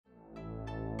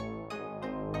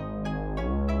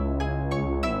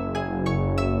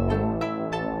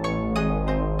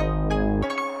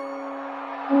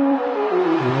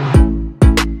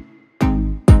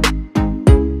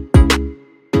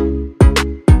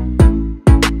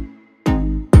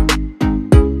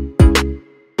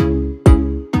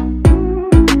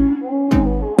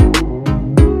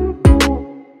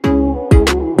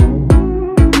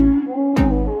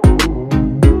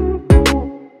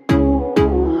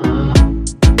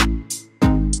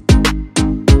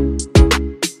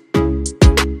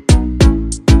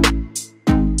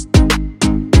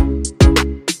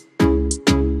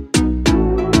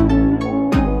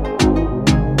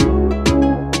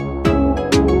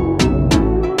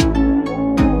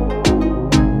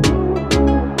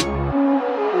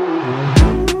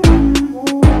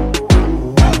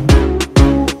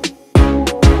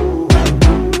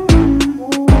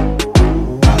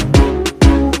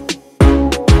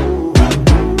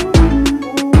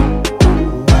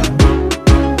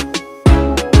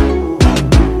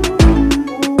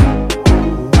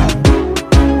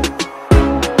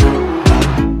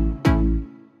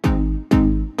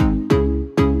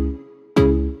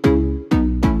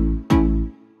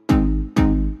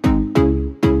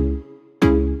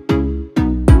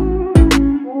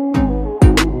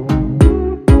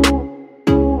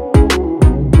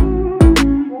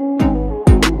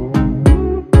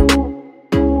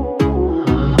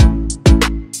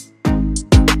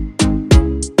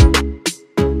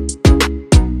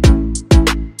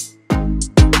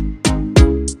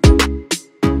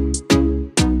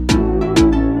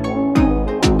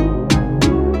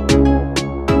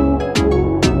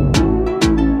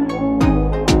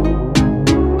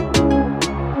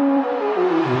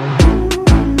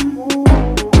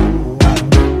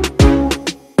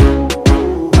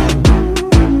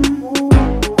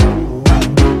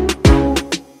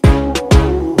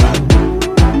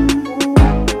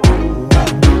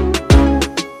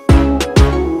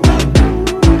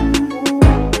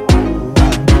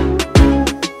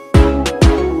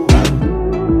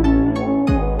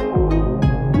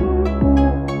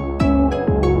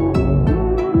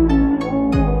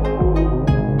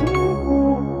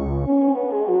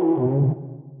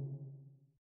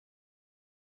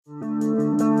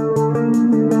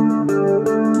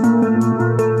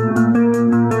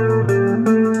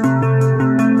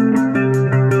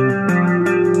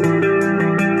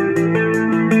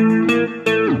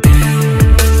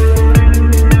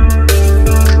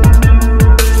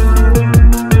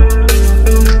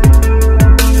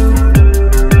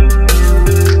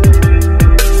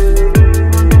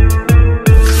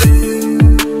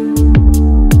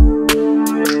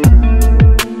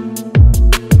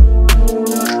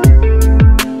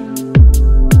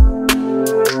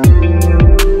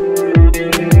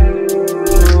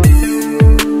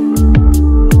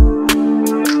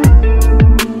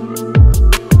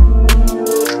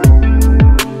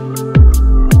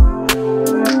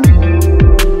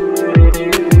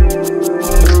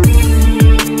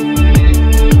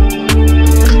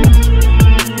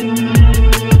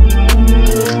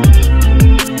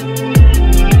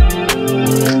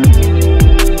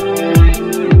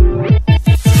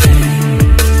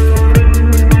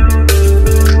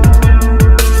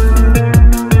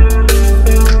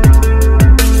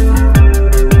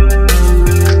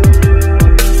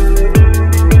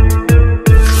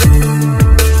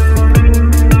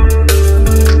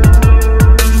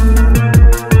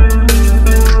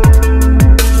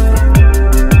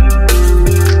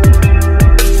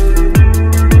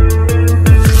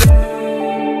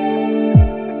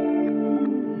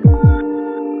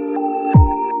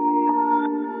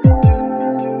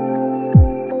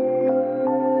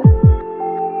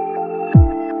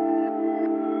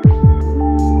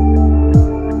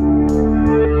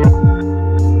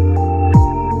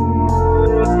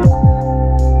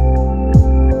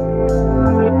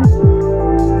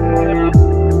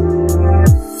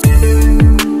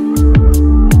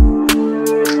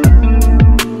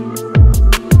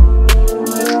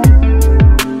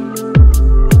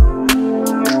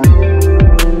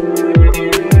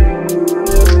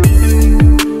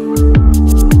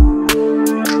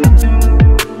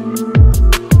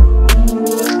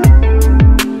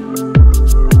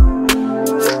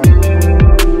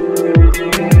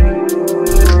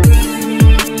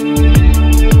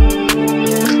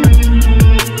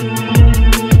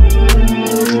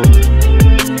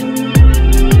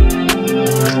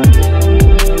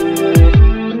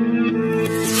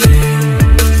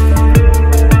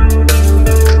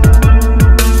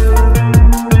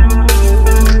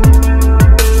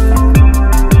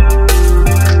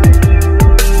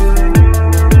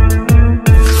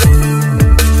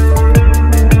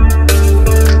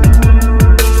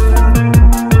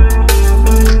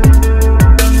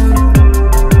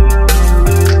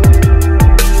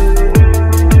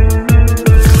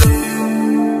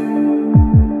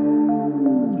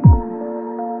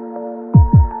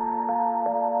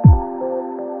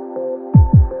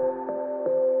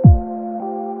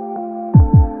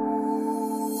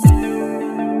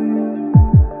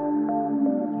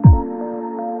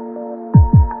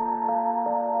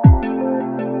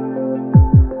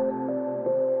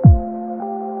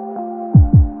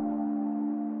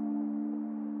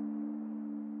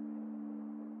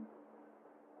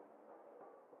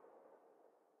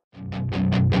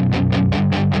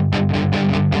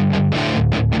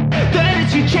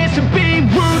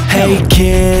Hey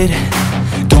kid,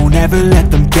 don't ever let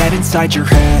them get inside your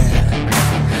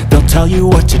head. They'll tell you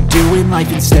what to do in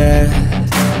life instead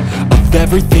of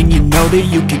everything you know that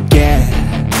you could get.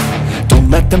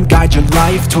 Don't let them guide your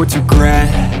life towards regret.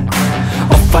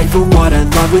 I'll fight for what I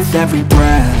love with every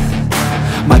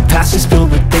breath. My past is filled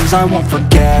with things I won't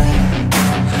forget.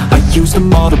 I use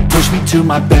them all to push me to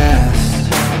my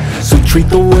best. So treat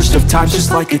the worst of times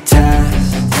just like a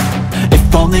test.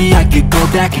 If only I could go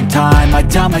back in time,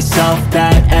 I'd tell myself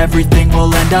that everything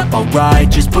will end up alright.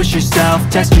 Just push yourself,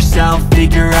 test yourself,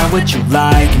 figure out what you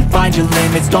like, and find your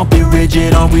limits, don't be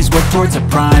rigid, always work towards a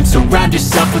prime. Surround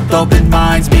yourself with open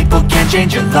minds, people can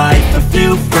change your life. A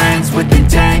few friends with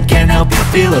intent can help you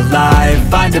feel alive.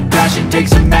 Find a passion, take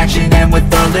some action, and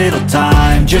with a little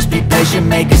time, just be patient,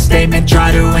 make a statement,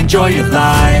 try to enjoy your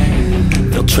life.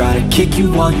 They'll try to kick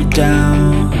you while you're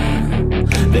down.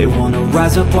 They wanna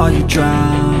rise up while you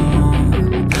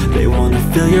drown. They wanna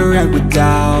fill your head with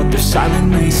doubt. They're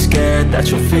silently scared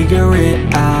that you'll figure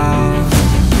it out.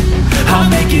 I'll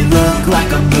make it look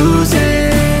like I'm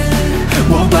losing,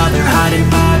 won't bother hiding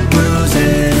my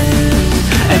bruises.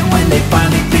 And when they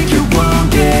finally think you're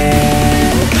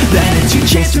wounded, then it's your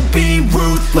chance to be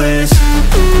ruthless.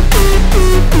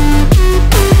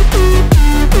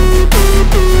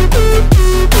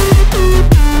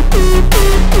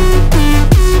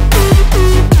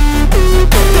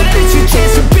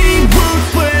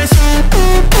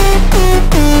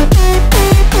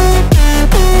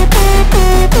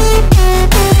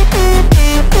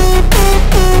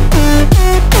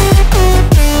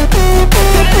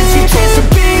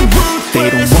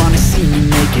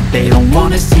 They don't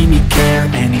wanna see me care.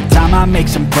 Anytime I make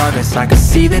some progress, I can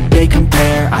see that they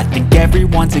compare. I think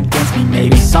everyone's against me,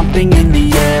 maybe something in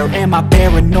the air. Am I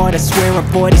paranoid? I swear a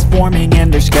void is forming and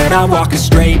they're scared. I walk a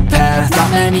straight path,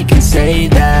 not many can say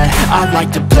that. I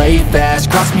like to play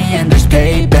fast, cross me and there's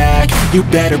payback. You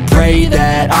better pray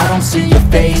that I don't see your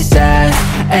face at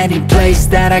any place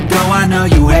that I go. I know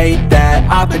you hate that.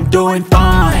 I've been doing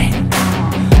fine,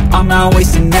 I'm not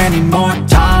wasting any more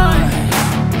time.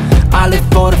 I live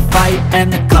for the fight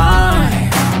and the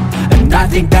climb, and I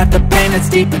think that the pain that's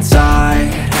deep inside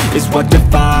is what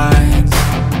defines.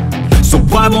 So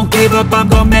I won't give up, I'm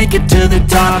gonna make it to the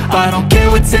top. I don't care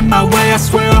what's in my way, I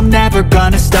swear I'm never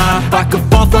gonna stop. I could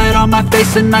fall flat on my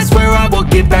face and I swear I will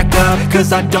get back up,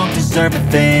 cause I don't deserve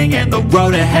a thing and the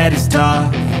road ahead is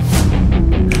tough.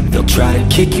 They'll try to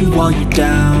kick you while you're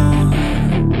down.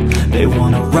 They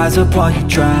wanna rise up while you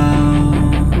drown.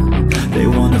 They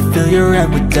wanna fill your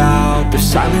head with doubt. They're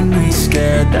silently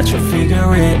scared that you'll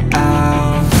figure it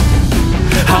out.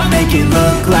 I'll make it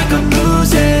look like I'm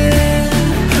losing,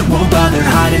 won't bother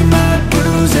hiding my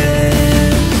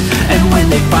bruises. And when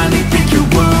they finally think you're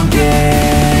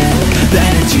wounded,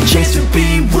 then it's your chance to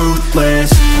be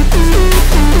ruthless.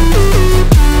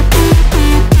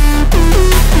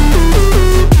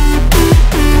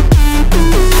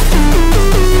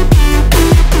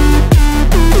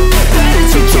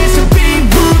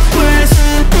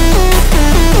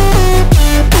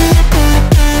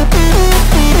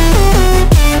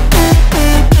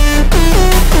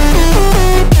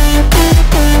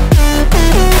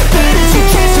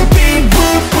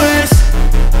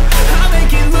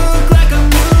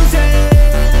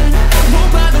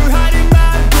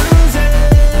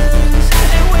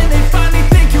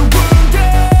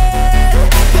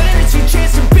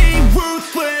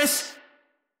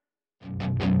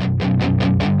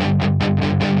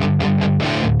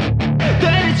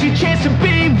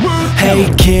 Hey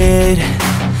kid,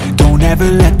 don't ever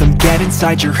let them get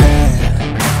inside your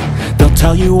head. They'll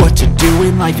tell you what to do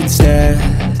in life instead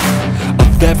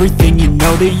of everything you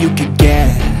know that you could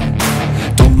get.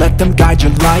 Don't let them guide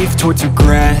your life towards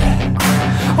regret.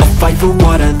 I'll fight for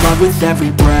what I love with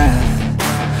every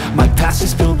breath. My past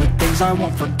is filled with things I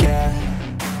won't forget.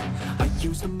 I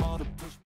use them all to